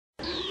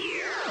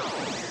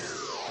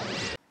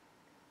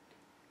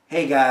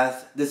Hey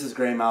guys, this is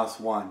Gray Mouse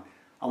 1.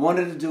 I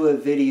wanted to do a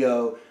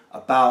video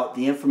about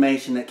the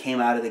information that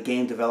came out of the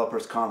Game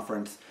Developers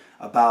Conference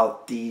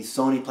about the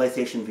Sony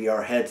PlayStation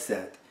VR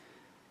headset.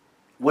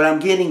 What I'm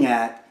getting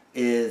at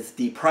is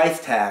the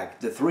price tag,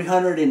 the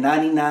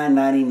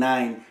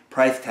 $399.99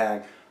 price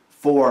tag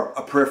for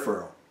a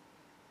peripheral.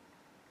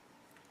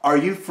 Are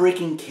you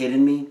freaking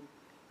kidding me?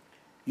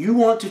 You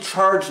want to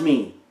charge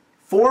me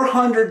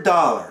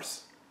 $400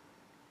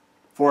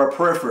 for a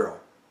peripheral,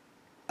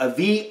 a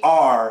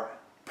VR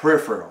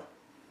peripheral.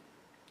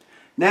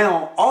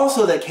 Now,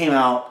 also that came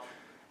out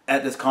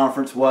at this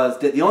conference was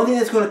that the only thing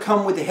that's going to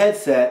come with the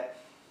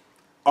headset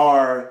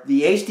are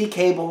the HD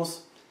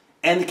cables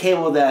and the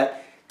cable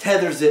that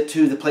tethers it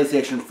to the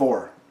PlayStation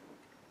 4.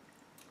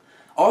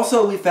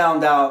 Also, we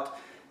found out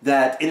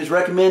that it is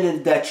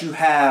recommended that you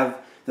have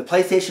the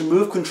PlayStation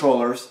Move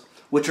controllers,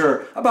 which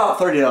are about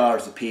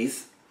 $30 a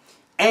piece,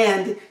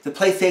 and the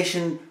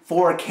PlayStation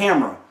 4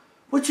 camera,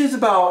 which is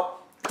about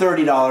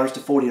 $30 to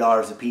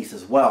 $40 a piece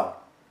as well.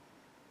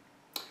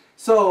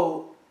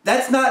 So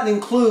that's not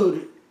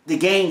include the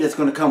game that's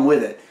going to come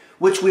with it,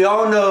 which we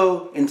all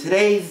know in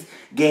today's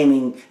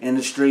gaming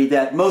industry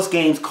that most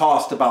games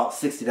cost about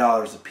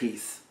 $60 a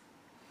piece.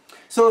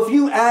 So if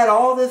you add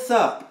all this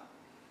up,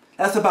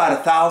 that's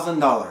about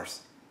 $1,000.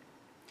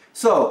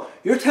 So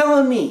you're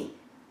telling me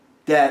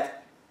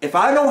that if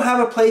I don't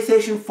have a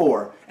PlayStation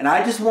 4 and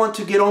I just want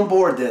to get on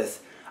board this,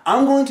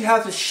 I'm going to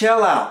have to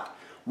shell out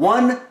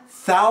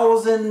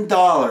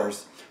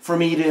 $1,000 for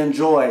me to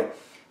enjoy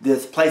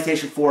this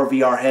PlayStation 4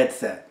 VR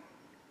headset.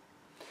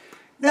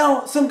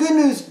 Now, some good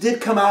news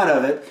did come out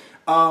of it.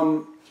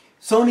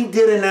 Sony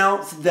did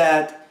announce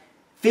that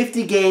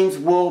 50 games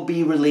will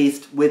be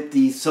released with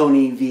the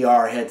Sony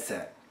VR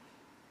headset.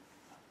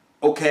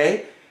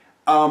 Okay,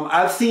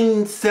 I've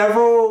seen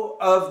several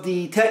of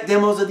the tech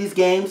demos of these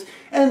games,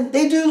 and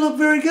they do look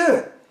very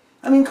good.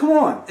 I mean, come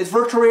on, it's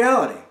virtual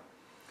reality.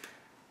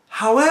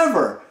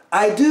 However,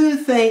 I do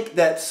think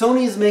that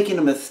Sony is making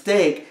a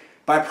mistake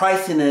by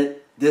pricing it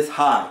this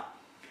high.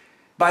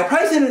 By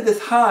pricing it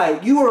this high,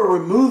 you are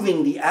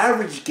removing the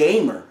average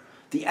gamer.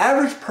 The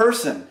average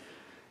person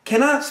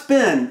cannot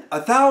spend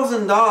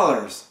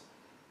 $1,000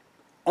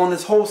 on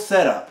this whole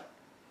setup.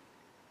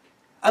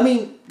 I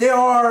mean,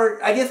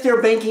 I guess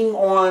they're banking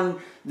on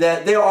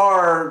that there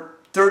are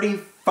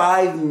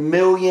 35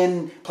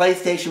 million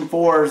PlayStation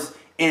 4s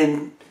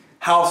in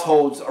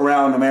households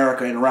around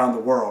America and around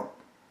the world.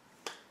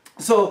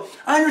 So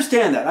I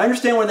understand that. I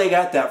understand where they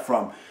got that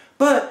from.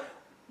 But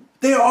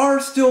there are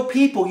still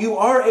people, you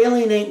are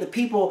alienating the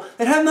people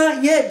that have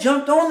not yet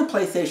jumped on the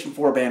PlayStation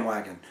 4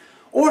 bandwagon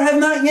or have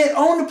not yet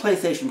owned a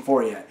PlayStation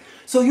 4 yet.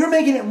 So you're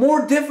making it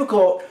more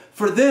difficult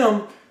for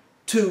them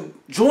to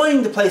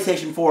join the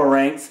PlayStation 4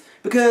 ranks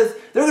because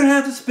they're going to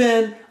have to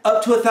spend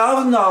up to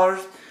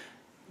 $1,000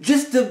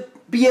 just to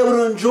be able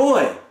to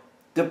enjoy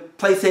the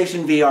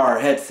PlayStation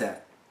VR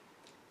headset.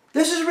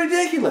 This is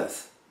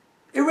ridiculous.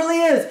 It really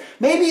is.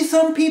 Maybe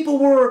some people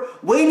were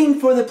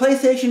waiting for the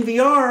PlayStation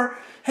VR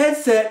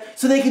headset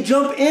so they could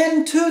jump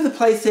into the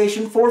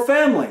PlayStation 4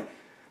 family.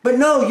 But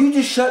no, you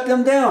just shut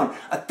them down.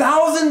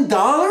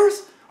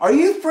 $1,000? Are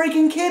you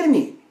freaking kidding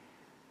me?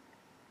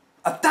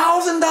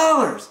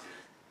 $1,000?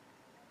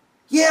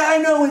 Yeah, I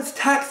know it's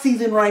tax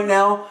season right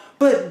now,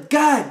 but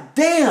god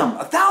damn,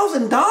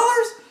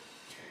 $1,000?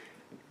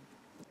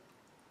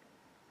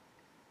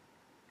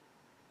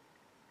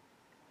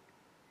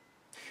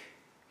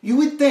 You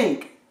would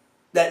think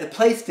that the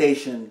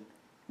PlayStation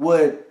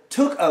would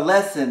took a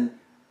lesson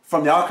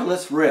from the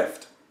Oculus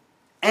Rift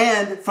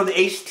and from the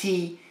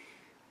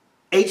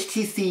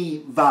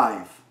HTC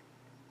Vive.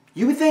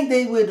 You would think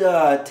they would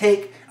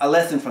take a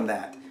lesson from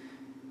that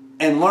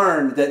and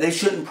learn that they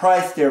shouldn't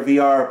price their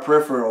VR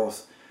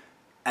peripherals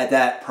at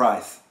that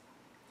price.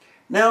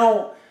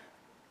 Now,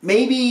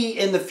 maybe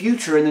in the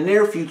future, in the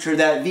near future,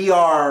 that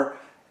VR,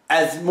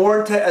 as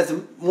more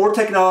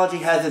technology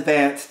has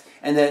advanced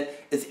and that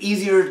it's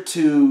easier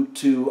to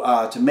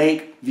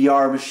make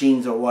VR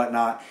machines or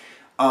whatnot,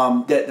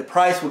 that the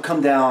price would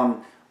come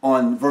down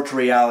on virtual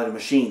reality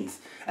machines.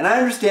 And I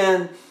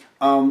understand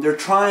they're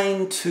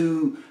trying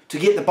to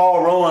get the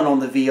ball rolling on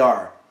the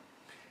VR.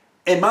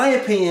 In my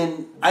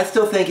opinion, I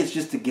still think it's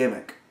just a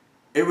gimmick.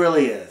 It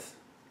really is.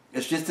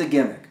 It's just a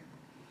gimmick.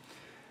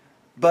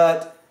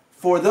 But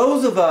for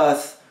those of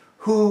us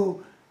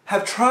who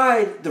have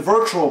tried the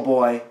Virtual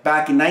Boy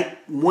back in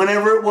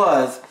whenever it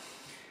was,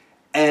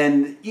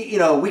 and you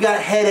know, we got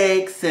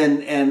headaches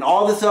and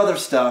all this other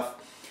stuff,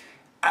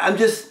 I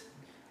just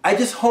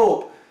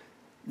hope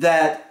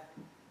that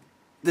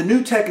the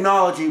new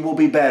technology will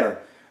be better.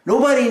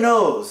 Nobody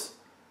knows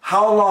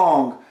how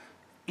long,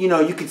 you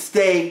know, you could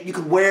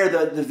wear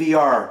the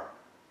VR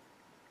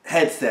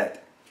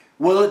headset.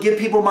 Will it give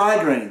people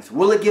migraines?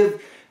 Will it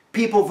give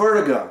people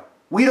vertigo?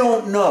 We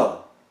don't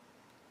know.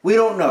 We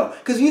don't know.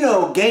 Because, you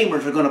know,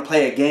 gamers are going to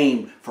play a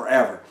game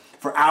forever.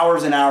 For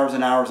hours and hours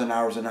and hours and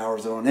hours and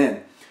hours on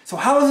end. So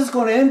how is this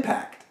going to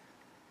impact?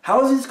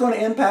 How is this going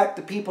to impact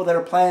the people that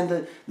are playing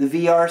the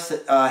VR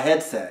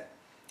headset?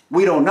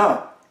 We don't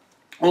know.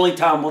 Only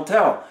time will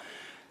tell.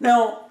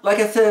 Now, like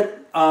I said,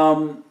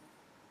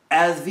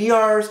 as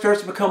VR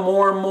starts to become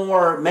more and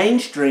more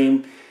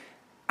mainstream,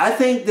 I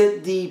think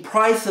that the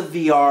price of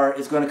VR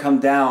is going to come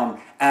down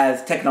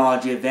as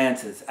technology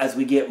advances, as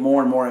we get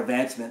more and more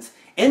advancements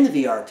in the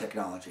VR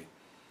technology.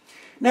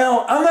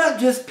 Now, I'm not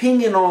just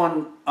pinging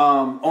on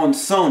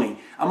Sony.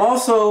 I'm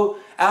also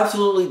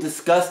absolutely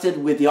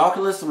disgusted with the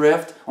Oculus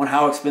Rift on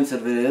how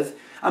expensive it is.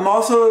 I'm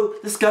also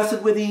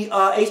disgusted with the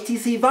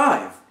HTC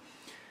Vive.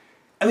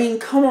 I mean,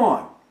 come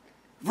on.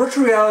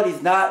 Virtual reality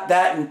is not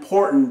that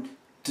important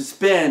to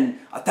spend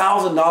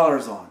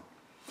 $1,000 on.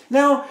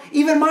 Now,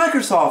 even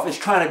Microsoft is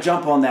trying to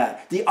jump on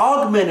that. The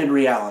augmented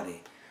reality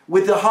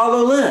with the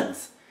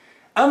HoloLens.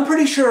 I'm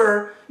pretty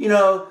sure, you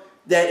know,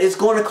 that it's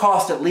going to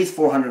cost at least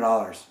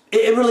 $400.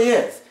 It really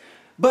is.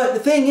 But the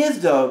thing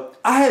is, though,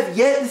 I have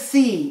yet to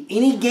see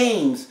any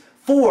games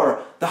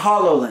for the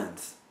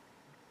HoloLens.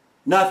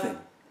 Nothing.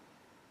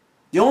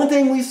 The only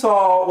thing we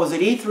saw was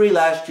at E3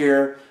 last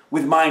year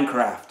with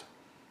Minecraft.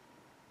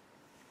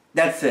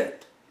 That's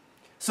it.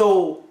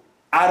 So,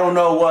 I don't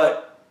know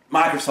what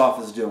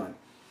Microsoft is doing.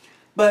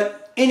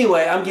 But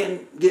anyway, I'm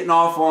getting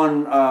off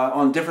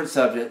on different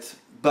subjects.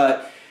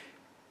 But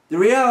the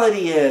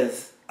reality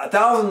is,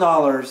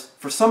 $1,000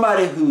 for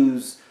somebody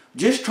who's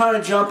just trying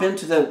to jump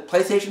into the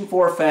PlayStation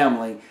 4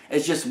 family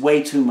is just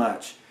way too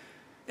much.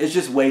 It's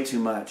just way too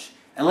much.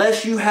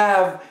 Unless you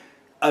have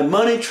a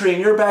money tree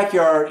in your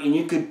backyard and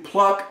you could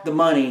pluck the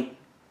money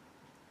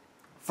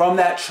from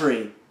that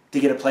tree to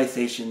get a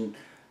PlayStation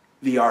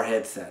VR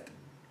headset.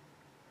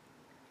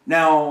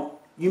 Now,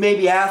 you may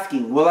be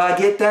asking, will I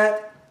get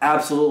that?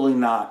 Absolutely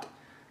not.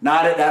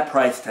 Not at that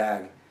price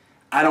tag.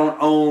 I don't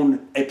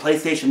own a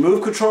PlayStation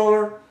Move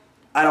controller.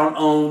 I don't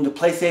own the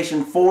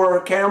PlayStation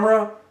 4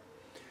 camera.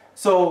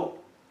 So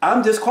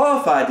I'm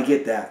disqualified to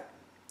get that.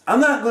 I'm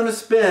not going to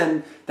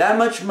spend that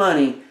much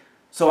money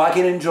so I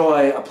can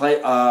enjoy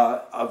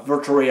a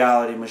virtual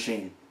reality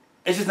machine.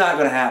 It's just not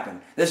going to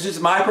happen. That's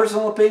just my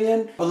personal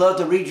opinion. I'd love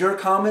to read your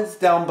comments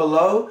down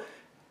below.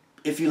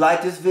 If you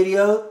like this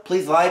video,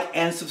 please like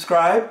and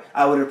subscribe.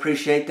 I would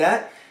appreciate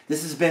that.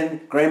 This has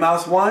been Grey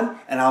Mouse 1,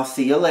 and I'll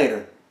see you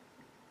later.